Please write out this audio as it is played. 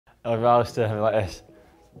Or Alistair, like this.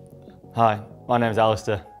 Hi, my name's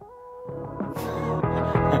Alistair.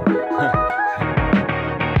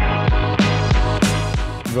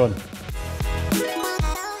 Run.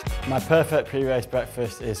 My perfect pre-race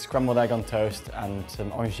breakfast is scrambled egg on toast and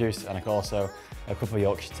some orange juice, and also a cup of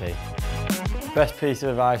Yorkshire tea. The best piece of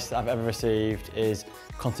advice that I've ever received is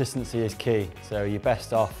consistency is key. So you're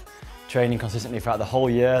best off training consistently throughout the whole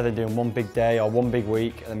year than doing one big day or one big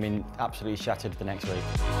week and being absolutely shattered the next week.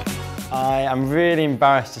 I am really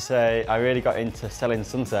embarrassed to say I really got into selling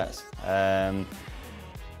sunsets. I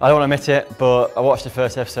don't want to admit it, but I watched the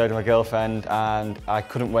first episode with my girlfriend and I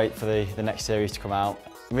couldn't wait for the next series to come out.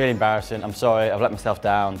 Really embarrassing. I'm sorry, I've let myself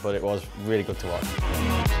down, but it was really good to watch.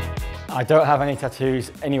 I don't have any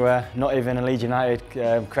tattoos anywhere, not even a Leeds United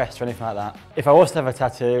crest or anything like that. If I was to have a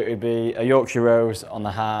tattoo, it would be a Yorkshire rose on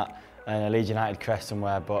the heart and a Leeds United crest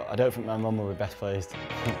somewhere, but I don't think my mum would be best pleased.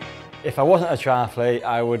 If I wasn't a triathlete,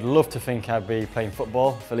 I would love to think I'd be playing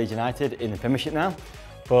football for Leeds United in the Premiership now,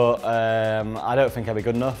 but I don't think I'd be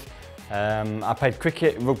good enough. I played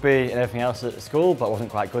cricket, rugby and everything else at school, but I wasn't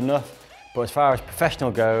quite good enough. But as far as professional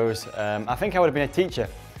goes, I think I would have been a teacher.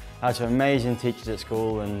 I had some amazing teachers at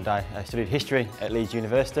school and I studied history at Leeds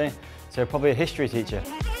University, so probably a history teacher.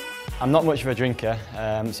 I'm not much of a drinker,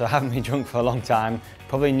 so I haven't been drunk for a long time,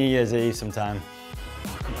 probably New Year's Eve sometime.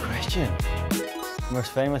 Oh, good question. The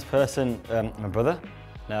most famous person, my brother?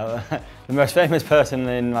 No, the most famous person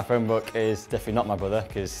in my phone book is definitely not my brother,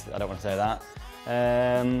 because I don't want to say that.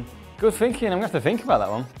 Good thinking, I'm going to have to think about that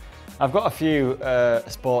one. I've got a few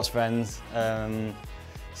sports friends,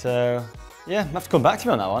 so yeah, I have to come back to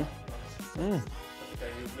me on that one.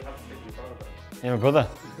 Yeah, my brother.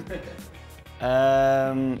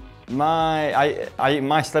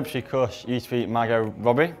 My celebrity crush used to be Margot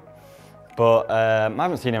Robbie, but I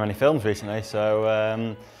haven't seen her in any films recently,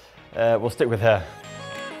 so we'll stick with her.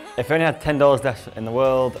 If I only had $10 left in the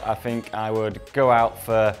world, I think I would go out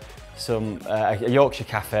for a Yorkshire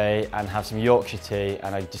cafe and have some Yorkshire tea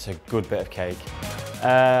and just a good bit of cake.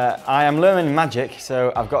 I am learning magic,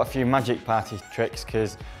 so I've got a few magic party tricks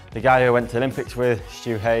because the guy who I went to the Olympics with,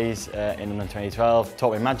 Stu Hayes, in London 2012,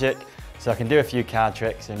 taught me magic, so I can do a few card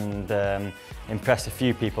tricks and impress a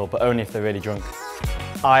few people, but only if they're really drunk.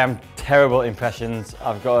 I am terrible at impressions.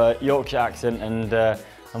 I've got a Yorkshire accent and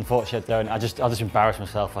unfortunately I'll just embarrass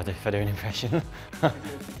myself if I do an impression.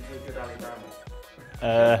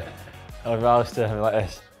 Or Alistair, like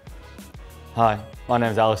this. Hi, my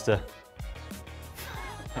name's Alistair.